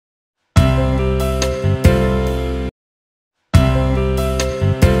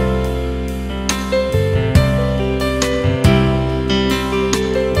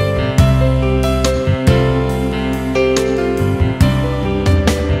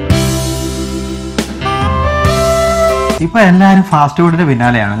ഇപ്പോൾ എല്ലാവരും ഫാസ്റ്റ് ഫുഡിൻ്റെ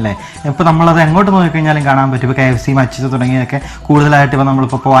പിന്നാലെയാണല്ലേ. ഇപ്പോൾ നമ്മളത് എങ്ങോട്ട് നോക്കിക്കഴിഞ്ഞാലും കാണാൻ പറ്റും. ഇപ്പോൾ KFC, മച്ചിസ് തുടങ്ങിയൊക്കെ കൂടുതലായിട്ട് ഇപ്പോൾ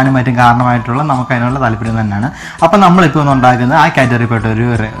നമ്മളിപ്പോൾ പോകാനും മറ്റും കാരണമായിട്ടുള്ള നമുക്ക് അതിനുള്ള താല്പര്യം തന്നെയാണ്. അപ്പോൾ നമ്മളിപ്പോൾ ഒന്ന് ഉണ്ടാക്കുന്നത് ആ കാറ്റഗറിയിൽപ്പെട്ട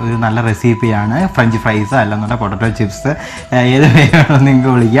ഒരു നല്ല റെസിപ്പിയാണ് ഫ്രഞ്ച് ഫ്രൈസ്, അല്ലെന്നുണ്ടെങ്കിൽ പൊട്ടറ്റോ ചിപ്സ്, ഏത് വേണമെന്ന്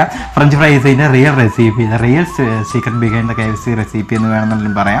നിങ്ങൾക്ക് വിളിക്കാം. French ഫ്രൈസിൻ്റെ real recipe, real secret behind the KFC recipe എന്ന്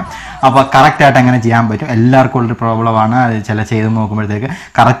വേണമെന്നുണ്ടെങ്കിലും പറയാം. അപ്പോൾ കറക്റ്റായിട്ട് അങ്ങനെ ചെയ്യാൻ പറ്റും. എല്ലാവർക്കും ഉള്ളൊരു പ്രോബ്ലമാണ്. അത് ചെയ്ത് നോക്കുമ്പോഴത്തേക്ക്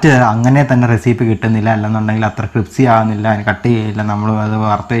കറക്റ്റ് അങ്ങനെ തന്നെ റെസിപ്പി കിട്ടുന്നില്ല, അല്ലെന്നുണ്ടെങ്കിൽ അത്ര ക്രിപ്സി ആകുന്നില്ല, അതിന് കട്ട് ചെയ്യില്ല. നമ്മൾ അത്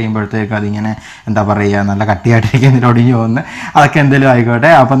വറുത്ത് കഴിയുമ്പോഴത്തേക്ക് അതിങ്ങനെ എന്താ പറയുക, നല്ല കട്ടിയായിട്ടിരിക്കുന്നതിൽ ഒടിഞ്ഞു പോകുന്നത്. അതൊക്കെ എന്തെങ്കിലും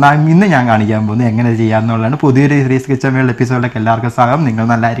ആയിക്കോട്ടെ. അപ്പം ഇന്ന് ഞാൻ കാണിക്കാൻ പോകുന്നത് എങ്ങനെ ചെയ്യാമെന്നുള്ളതാണ്. പുതിയൊരു സീരീസ് കിച്ചൺ എപ്പിസോഡിലേക്ക് എല്ലാവർക്കും സ്വാഗതം. നിങ്ങൾ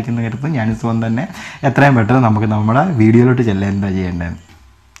നല്ലതായിരിക്കുന്ന കരുതും. ഞാൻ സുഖം തന്നെ. എത്രയും പെട്ടെന്ന് നമുക്ക് നമ്മുടെ വീഡിയോയിലോട്ട് ചെല്ലാം. എന്താ ചെയ്യേണ്ടത്?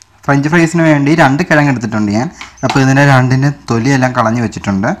 ഫ്രഞ്ച് ഫ്രൈസിന് വേണ്ടി 2 കിഴങ്ങ് എടുത്തിട്ടുണ്ട് ഞാൻ. അപ്പോൾ ഇതിൻ്റെ 2ൻ്റെ തൊലിയെല്ലാം കളഞ്ഞ്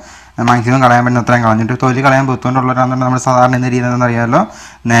വെച്ചിട്ടുണ്ട്. മാക്സിമം കളയാൻ പറ്റുന്ന അത്രയും കളഞ്ഞിട്ട്, തൊലി കളയാൻ ബുദ്ധിമുട്ടുള്ളവരാണെന്നുണ്ടെങ്കിൽ നമ്മൾ സാധാരണ ഇന്ന രീതി എന്നറിയാമല്ലോ,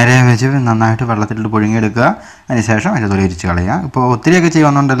 നേരെ വെച്ച് നന്നായിട്ട് വെള്ളത്തിലിട്ട് പുഴുങ്ങിയെടുക്കുക. അതിനുശേഷം അതിൻ്റെ തൊലി ഇരിച്ച് കളയുക. ഇപ്പോൾ ഒത്തിരിയൊക്കെ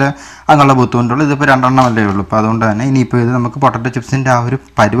ചെയ്യുന്നുണ്ടെങ്കിൽ അങ്ങനെയുള്ള ബുദ്ധിമുട്ടുള്ളൂ. ഇതിപ്പോൾ 2 എണ്ണമല്ലേ ഉള്ളൂ. അപ്പോൾ അതുകൊണ്ട് തന്നെ ഇനിയിപ്പോൾ ഇത് നമുക്ക് പൊട്ടറ്റോ ചിപ്സിൻ്റെ ആ ഒരു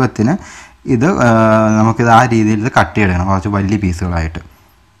പരുവത്തിന് ഇത് നമുക്കിത് ആ രീതിയിൽ ഇത് കട്ട് ചെയ്യണം, കുറച്ച് വലിയ പീസുകളായിട്ട്.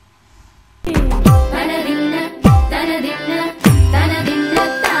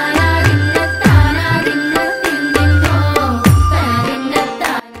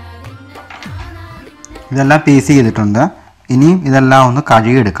 ഇതെല്ലാം പീസ് ചെയ്തിട്ടുണ്ട്. ഇനിയും ഇതെല്ലാം ഒന്ന്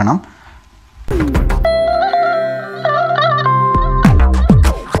കഴുകിയെടുക്കണം.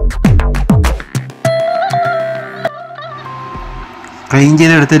 ക്ലീൻ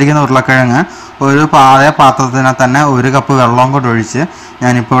ചെയ്തെടുത്തിരിക്കുന്ന ഉരുളക്കിഴങ്ങ് ഒരു പാത്രത്തിനകത്ത് തന്നെ 1 കപ്പ് വെള്ളം കൂടെ ഒഴിച്ച്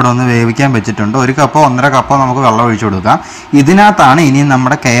ഞാനിപ്പോൾ ഇവിടെ ഒന്ന് വേവിക്കാൻ വെച്ചിട്ടുണ്ട്. 1 കപ്പോ 1.5 കപ്പോ നമുക്ക് വെള്ളം ഒഴിച്ചു കൊടുക്കാം. ഇതിനകത്താണ് ഇനി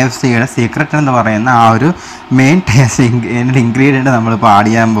നമ്മുടെ KFCയുടെ സീക്രട്ട് എന്ന് പറയുന്ന ആ ഒരു മെയിൻ ടേസ്റ്റ് ഇൻഗ്രീഡിയൻറ്റ് നമ്മളിപ്പോൾ ആഡ്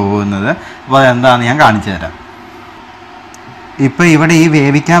ചെയ്യാൻ പോകുന്നത്. അപ്പോൾ അതെന്താണെന്ന് ഞാൻ കാണിച്ചു തരാം. ഇപ്പോൾ ഇവിടെ ഈ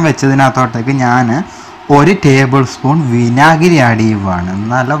വേവിക്കാൻ വെച്ചതിനകത്തോട്ടേക്ക് ഞാൻ 1 ടേബിൾ സ്പൂൺ വിനാഗിരി ആഡ് ചെയ്യുവാണ്,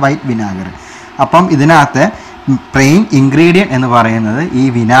 നല്ല വൈറ്റ് വിനാഗിരി. അപ്പം ഇതിനകത്ത് പ്ലെയിൻ ഇൻഗ്രീഡിയൻറ്റ് എന്ന് പറയുന്നത് ഈ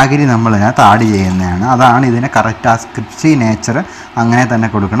വിനാഗിരി നമ്മളിതിനകത്ത് ആഡ് ചെയ്യുന്നതാണ്. അതാണ് ഇതിനെ കറക്റ്റ് ആ ക്രിപ്സി നേച്ചർ അങ്ങനെ തന്നെ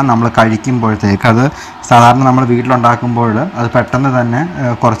കൊടുക്കണം. നമ്മൾ കഴിക്കുമ്പോഴത്തേക്ക് അത് സാധാരണ നമ്മൾ വീട്ടിലുണ്ടാക്കുമ്പോൾ അത് പെട്ടെന്ന് തന്നെ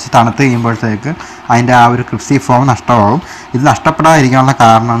കുറച്ച് തണുത്ത് കഴിയുമ്പോഴത്തേക്ക് അതിൻ്റെ ആ ഒരു ക്രിപ്സി ഫോം നഷ്ടമാകും. ഇത് നഷ്ടപ്പെടാതിരിക്കാനുള്ള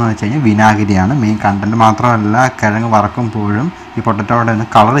കാരണം എന്ന് വെച്ച് കഴിഞ്ഞാൽ വിനാഗിരിയാണ് മെയിൻ കണ്ടൻറ്റ്. മാത്രമല്ല കിഴങ്ങ് വറക്കുമ്പോഴും ഈ പൊട്ടറ്റോയുടെ ഒന്ന്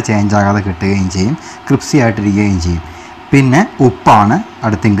കളർ ചേഞ്ച് ആകാതെ കിട്ടുകയും ചെയ്യും, ക്രിപ്സി ആയിട്ടിരിക്കുകയും ചെയ്യും. പിന്നെ ഉപ്പാണ്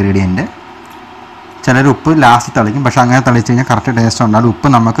അടുത്ത ഇൻഗ്രീഡിയൻറ്റ്. ചിലർ ഉപ്പ് ലാസ്റ്റ് തളിക്കും, പക്ഷേ അങ്ങനെ തളിച്ച് കഴിഞ്ഞാൽ കറക്റ്റ് ടേസ്റ്റ് ഉണ്ടാകും. ഉപ്പ്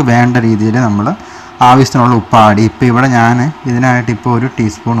നമുക്ക് വേണ്ട രീതിയിൽ നമ്മൾ ആവശ്യത്തിനുള്ള ഉപ്പ് ആഡ് ചെയ്യും. ഇപ്പോൾ ഇവിടെ ഞാൻ ഇതിനായിട്ട് ഇപ്പോൾ 1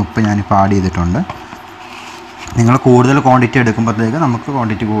 ടീസ്പൂൺ ഉപ്പ് ഞാനിപ്പോൾ ആഡ് ചെയ്തിട്ടുണ്ട്. നിങ്ങൾ കൂടുതൽ ക്വാണ്ടിറ്റി എടുക്കുമ്പോഴത്തേക്ക് നമുക്ക്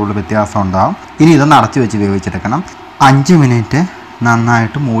ക്വാണ്ടിറ്റി കൂടുതൽ വ്യത്യാസം ഉണ്ടാകും. ഇനി ഇതൊന്ന് അടച്ച് വെച്ച് വേവിച്ചെടുക്കണം. 5 മിനിറ്റ്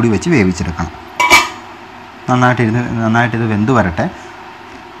നന്നായിട്ട് മൂടി വെച്ച് വേവിച്ചെടുക്കണം. നന്നായിട്ട് ഇത് വെന്ത് വരട്ടെ.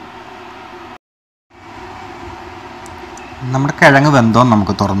 നമ്മുടെ കിഴങ്ങ് വെന്തോന്ന്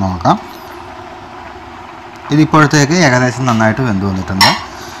നമുക്ക് തുറന്ന് നോക്കാം. ഇതിപ്പോഴത്തേക്ക് ഏകദേശം നന്നായിട്ട് വെന്ത് വന്നിട്ടുണ്ട്.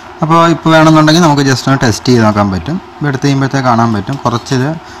 അപ്പോൾ ഇപ്പോൾ വേണമെന്നുണ്ടെങ്കിൽ നമുക്ക് ജസ്റ്റ് ഒന്ന് ടെസ്റ്റ് ചെയ്ത് നോക്കാൻ പറ്റും. എടുത്ത് കഴിയുമ്പോഴത്തേക്ക് കാണാൻ പറ്റും കുറച്ചിത്.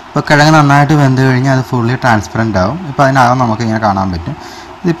 ഇപ്പോൾ കിഴങ്ങ് നന്നായിട്ട് വെന്ത് കഴിഞ്ഞാൽ അത് ഫുള്ളി ട്രാൻസ്പെറൻ്റ് ആവും. ഇപ്പോൾ അതിനകം നമുക്ക് ഇങ്ങനെ കാണാൻ പറ്റും.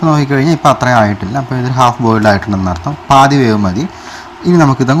 ഇതിപ്പോൾ നോക്കിക്കഴിഞ്ഞാൽ ഇപ്പോൾ അത്രയും ആയിട്ടില്ല. അപ്പോൾ ഇത് ഹാഫ് ബോയിൽഡ് ആയിട്ടുണ്ടെന്ന് അർത്ഥം. പാതി വേവ് മതി. ഇനി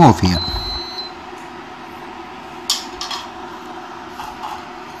നമുക്കിതങ്ങ് ഓഫ് ചെയ്യാം.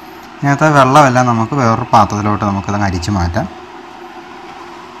 ഇങ്ങനത്തെ വെള്ളമെല്ലാം നമുക്ക് വേറൊരു പാത്രത്തിലോട്ട് നമുക്കിതങ്ങ് അരിച്ച് മാറ്റാം.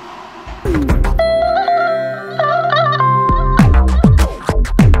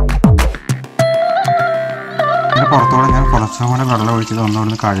 പുറത്തോടെ ഞാൻ കുറച്ചും കൂടെ വെള്ളം ഒഴിച്ചത്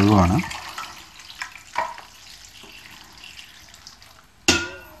ഒന്നുകൂടെ കഴുകുവാണ്.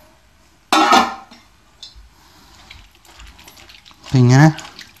 അപ്പം ഇങ്ങനെ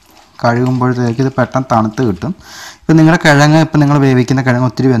കഴുകുമ്പോഴത്തേക്ക് ഇത് പെട്ടെന്ന് തണുത്ത് കിട്ടും. ഇപ്പം നിങ്ങളുടെ കിഴങ്ങ് ഇപ്പം നിങ്ങൾ വേവിക്കുന്ന കിഴങ്ങ്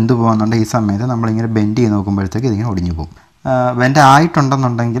ഒത്തിരി വെന്ത് പോകുന്നുണ്ടെങ്കിൽ ഈ സമയത്ത് നമ്മളിങ്ങനെ ബെൻഡ് ചെയ്ത് നോക്കുമ്പോഴത്തേക്ക് ഇതിങ്ങനെ ഒടിഞ്ഞു പോകും. വെൻ്റ്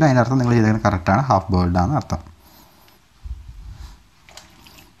ആയിട്ടുണ്ടെന്നുണ്ടെങ്കിൽ അതിൻ്റെ അർത്ഥം നിങ്ങൾ ചെയ്തതിന് കറക്റ്റാണ്, ഹാഫ് ബോയിൽഡാണ് അർത്ഥം.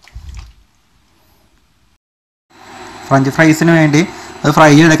 ഫ്രഞ്ച് ഫ്രൈസിന് വേണ്ടി അത് ഫ്രൈ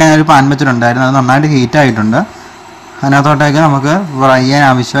ചെയ്തെടുക്കാൻ ഒരു പാൻ വെച്ചിട്ടുണ്ടായിരുന്നു. അത് നന്നായിട്ട് ഹീറ്റായിട്ടുണ്ട്. അതിനകത്തോട്ടേക്ക് നമുക്ക് ഫ്രൈ ചെയ്യാൻ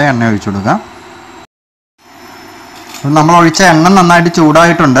ആവശ്യമായ എണ്ണ ഒഴിച്ചു കൊടുക്കാം. നമ്മൾ ഒഴിച്ച എണ്ണ നന്നായിട്ട്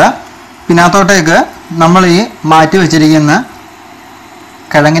ചൂടായിട്ടുണ്ട്. പിന്നകത്തോട്ടേക്ക് നമ്മൾ ഈ മാറ്റി വെച്ചിരിക്കുന്ന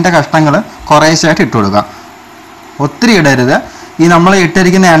കിഴങ്ങിൻ്റെ കഷ്ണങ്ങൾ കുറേശ്ശായിട്ട് ഇട്ട് കൊടുക്കാം. ഒത്തിരി ഇടരുത്. ഈ നമ്മൾ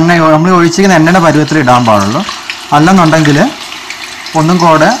ഇട്ടിരിക്കുന്ന എണ്ണ, നമ്മൾ ഒഴിച്ചിരിക്കുന്ന എണ്ണയുടെ പരുവത്തിൽ ഇടാൻ പാടുള്ളൂ. അല്ലെന്നുണ്ടെങ്കിൽ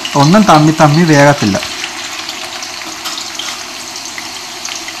ഒന്നും തമ്മി വേഗത്തില്ല.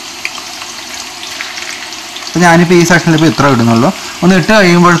 അപ്പോൾ ഞാനിപ്പോൾ ഈ സെക്ഷനിൽ ഇപ്പോൾ ഇത്ര ഇടുന്നുള്ളൂ. ഒന്ന് ഇട്ട്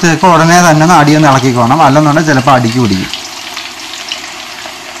കഴിയുമ്പോഴത്തേക്ക് ഉടനെ തന്നെ അടിയൊന്ന് ഇളക്കിക്കോണം, അല്ലെന്നുണ്ടെങ്കിൽ ചിലപ്പോൾ അടിക്ക് പിടിക്കും.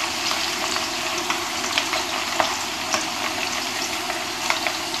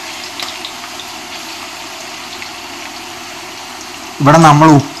 ഇവിടെ നമ്മൾ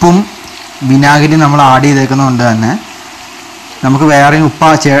ഉപ്പും വിനാഗിരിയും നമ്മൾ ആഡ് ചെയ്തേക്കുന്നതുകൊണ്ട് തന്നെ നമുക്ക് വേറെ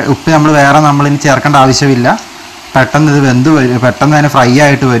ഉപ്പ് നമ്മളിനി ചേർക്കേണ്ട ആവശ്യമില്ല. പെട്ടെന്ന് ഇത് പെട്ടെന്ന് തന്നെ ഫ്രൈ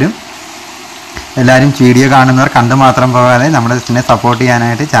ആയിട്ട് വരും. എല്ലാവരും വീഡിയോ കാണുന്നവർ കണ്ടു മാത്രം പോകാതെ നമ്മുടെ ഇതിനെ സപ്പോർട്ട്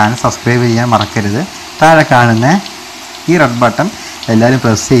ചെയ്യാനായിട്ട് ചാനൽ സബ്സ്ക്രൈബ് ചെയ്യാൻ മറക്കരുത്. താഴെ കാണുന്ന ഈ റെഡ് ബട്ടൺ എല്ലാവരും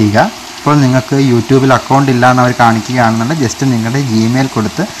പ്രസ് ചെയ്യുക. ഇപ്പോൾ നിങ്ങൾക്ക് യൂട്യൂബിൽ അക്കൗണ്ട് ഇല്ല എന്നവർ കാണിക്കുകയാണെന്നുണ്ടെങ്കിൽ ജസ്റ്റ് നിങ്ങളുടെ ജിമെയിൽ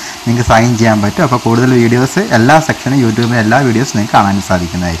കൊടുത്ത് നിങ്ങൾക്ക് സൈൻ ചെയ്യാൻ പറ്റും. അപ്പോൾ കൂടുതൽ വീഡിയോസ് എല്ലാ സെക്ഷനും യൂട്യൂബിലെ എല്ലാ വീഡിയോസും നിങ്ങൾക്ക് കാണാൻ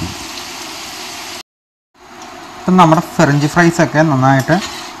സാധിക്കുന്നതായിരിക്കും. ഇപ്പം നമ്മുടെ ഫ്രഞ്ച് ഫ്രൈസൊക്കെ നന്നായിട്ട്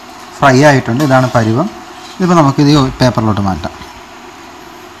ഫ്രൈ ആയിട്ടുണ്ട്. ഇതാണ് പരുവം. ഇതിപ്പോൾ നമുക്കിത് പേപ്പറിലോട്ട് മാറ്റാം.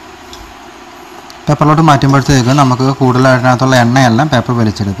 പേപ്പറിലോട്ട് മാറ്റുമ്പോഴത്തേക്ക് നമുക്ക് കൂടുതലായിട്ടകത്തുള്ള എണ്ണയെല്ലാം പേപ്പർ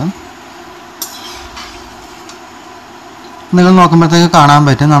വലിച്ചെടുക്കും. നിങ്ങൾ നോക്കുമ്പോഴത്തേക്ക് കാണാൻ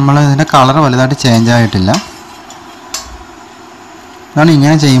പറ്റും നമ്മൾ ഇതിൻ്റെ കളർ വലുതായിട്ട് ചേഞ്ച് ആയിട്ടില്ല. ഇതാണ്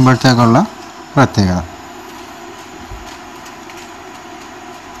ഇങ്ങനെ ചെയ്യുമ്പോഴത്തേക്കുള്ള പ്രത്യേകത.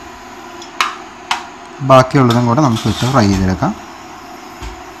 ബാക്കിയുള്ളതും കൂടെ നമുക്ക് ഇട്ട് ഫ്രൈ ചെയ്തെടുക്കാം.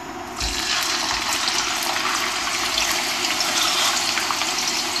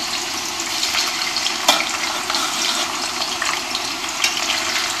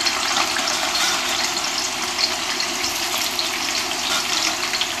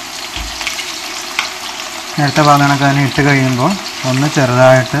 നേരത്തെ പറഞ്ഞ കണക്ക് തന്നെ ഇട്ട് കഴിയുമ്പോൾ ഒന്ന്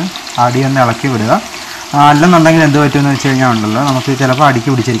ചെറുതായിട്ട് അടിയൊന്ന് ഇളക്കി വിടുക. അല്ലെന്നുണ്ടെങ്കിൽ എന്ത് പറ്റുമെന്ന് വെച്ച് കഴിഞ്ഞാൽ ഉണ്ടല്ലോ നമുക്ക് ചിലപ്പോൾ അടിക്ക്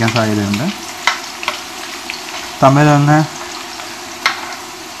പിടിച്ചിരിക്കാൻ സാധ്യതയുണ്ട്.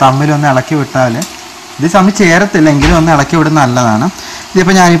 തമ്മിലൊന്ന് ഇളക്കി വിട്ടാൽ ഇത് തമ്മിൽ ചേരത്തില്ലെങ്കിലും ഒന്ന് ഇളക്കി വിടുന്ന നല്ലതാണ്.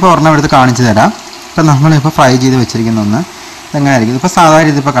 ഇതിപ്പോൾ ഞാനിപ്പോൾ ഒരെണ്ണം എടുത്ത് കാണിച്ചു തരാം. ഇപ്പം നമ്മളിപ്പോൾ ഫ്രൈ ചെയ്ത് വെച്ചിരിക്കുന്ന ഒന്ന് ഇതെങ്ങനെയായിരിക്കും. ഇതിപ്പോൾ സാധാരണ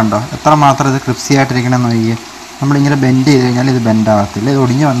ഇതിപ്പോൾ കണ്ടോ എത്ര മാത്രം ഇത് ക്രിപ്സി ആയിട്ടിരിക്കണമെന്ന് നോക്കിയേ. നമ്മളിങ്ങനെ ബെൻഡ് ചെയ്ത് കഴിഞ്ഞാൽ ഇത് ബെൻഡാകത്തില്ല. ഇത്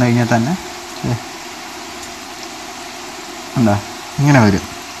ഒടിഞ്ഞ് വന്നു കഴിഞ്ഞാൽ തന്നെ എന്താ ഇങ്ങനെ വരും.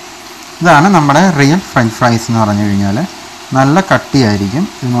 ഇതാണ് നമ്മുടെ റിയൽ ഫ്രഞ്ച് ഫ്രൈസ് എന്ന് പറഞ്ഞു കഴിഞ്ഞാൽ. നല്ല കട്ടിയായിരിക്കും.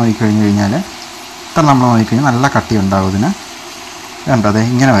 ഇത് നോക്കിക്കഴിഞ്ഞ് കഴിഞ്ഞാൽ ഇത്ര നമ്മൾ നോക്കിക്കഴിഞ്ഞാൽ നല്ല കട്ടി ഉണ്ടാകും ഇതിന്. കണ്ടോ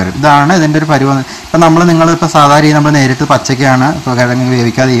ഇങ്ങനെ വരും. ഇതാണ് ഇതിൻ്റെ ഒരു പരുവം. ഇപ്പം നിങ്ങളിപ്പോൾ സാധാരണ നമ്മൾ നേരിട്ട് പച്ചക്കാണ് ഇപ്പോൾ കിഴങ്ങ്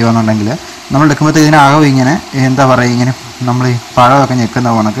വേവിക്കാതെ ചെയ്യുകയെന്നുണ്ടെങ്കിൽ നമ്മൾ എടുക്കുമ്പോഴത്തേക്ക് ഇതിനാകും ഇങ്ങനെ എന്താ പറയുക ഇങ്ങനെ നമ്മൾ ഈ പഴമൊക്കെ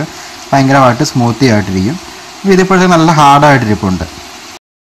ഞെക്കുന്ന കണക്ക് ഭയങ്കരമായിട്ട് സ്മൂത്തി ആയിട്ടിരിക്കും. ഇതിപ്പോഴത്തേക്ക് നല്ല ഹാർഡായിട്ടിരിപ്പുണ്ട്.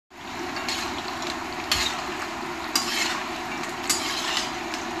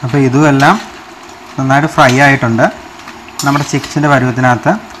 അപ്പോൾ ഇതുമെല്ലാം നന്നായിട്ട് ഫ്രൈ ആയിട്ടുണ്ട്. നമ്മുടെ ചിക്കൻ്റെ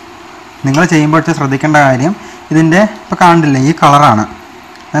പരുവത്തിനകത്ത് നിങ്ങൾ ചെയ്യുമ്പോഴത്തെ ശ്രദ്ധിക്കേണ്ട കാര്യം ഇതിൻ്റെ ഇപ്പോൾ കാണില്ലേ ഈ കളറാണ്.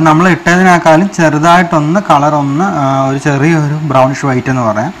 നമ്മൾ ഇട്ടതിനേക്കാളും ചെറുതായിട്ടൊന്ന് കളറൊന്ന് ഒരു ചെറിയൊരു ബ്രൗണിഷ് വൈറ്റ് എന്ന്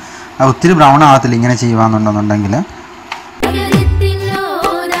പറയാം. ഒത്തിരി ബ്രൗൺ ആകത്തില്ല ഇങ്ങനെ ചെയ്യുകയെന്നുണ്ടെന്നുണ്ടെങ്കിൽ.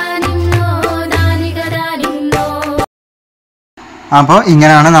 അപ്പോൾ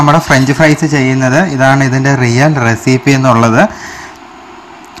ഇങ്ങനെയാണ് നമ്മുടെ ഫ്രഞ്ച് ഫ്രൈസ് ചെയ്യുന്നത്. ഇതാണ് ഇതിൻ്റെ റിയൽ റെസിപ്പി എന്നുള്ളത്.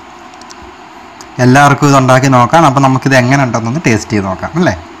 എല്ലാവർക്കും ഇതുണ്ടാക്കി നോക്കാം. അപ്പോൾ നമുക്കിത് എങ്ങനെ ഉണ്ടെന്നൊന്ന് ടേസ്റ്റ് ചെയ്ത് നോക്കാം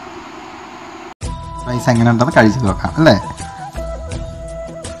അല്ലേ. റൈസ് എങ്ങനെ ഉണ്ടെന്ന് കഴിച്ച് നോക്കാം അല്ലേ.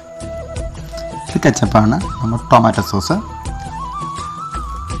 ഇത് കെച്ചപ്പാണ്. നമ്മൾ ടൊമാറ്റോ സോസ്,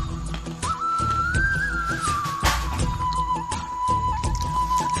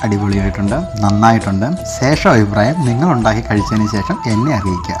 അടിപൊളിയായിട്ടുണ്ട്, നന്നായിട്ടുണ്ട്. ശേഷം അഭിപ്രായം നിങ്ങൾ ഉണ്ടാക്കി കഴിച്ചതിന് ശേഷം എന്നെ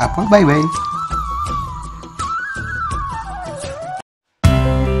അറിയിക്കുക. അപ്പോൾ ബൈ ബൈ.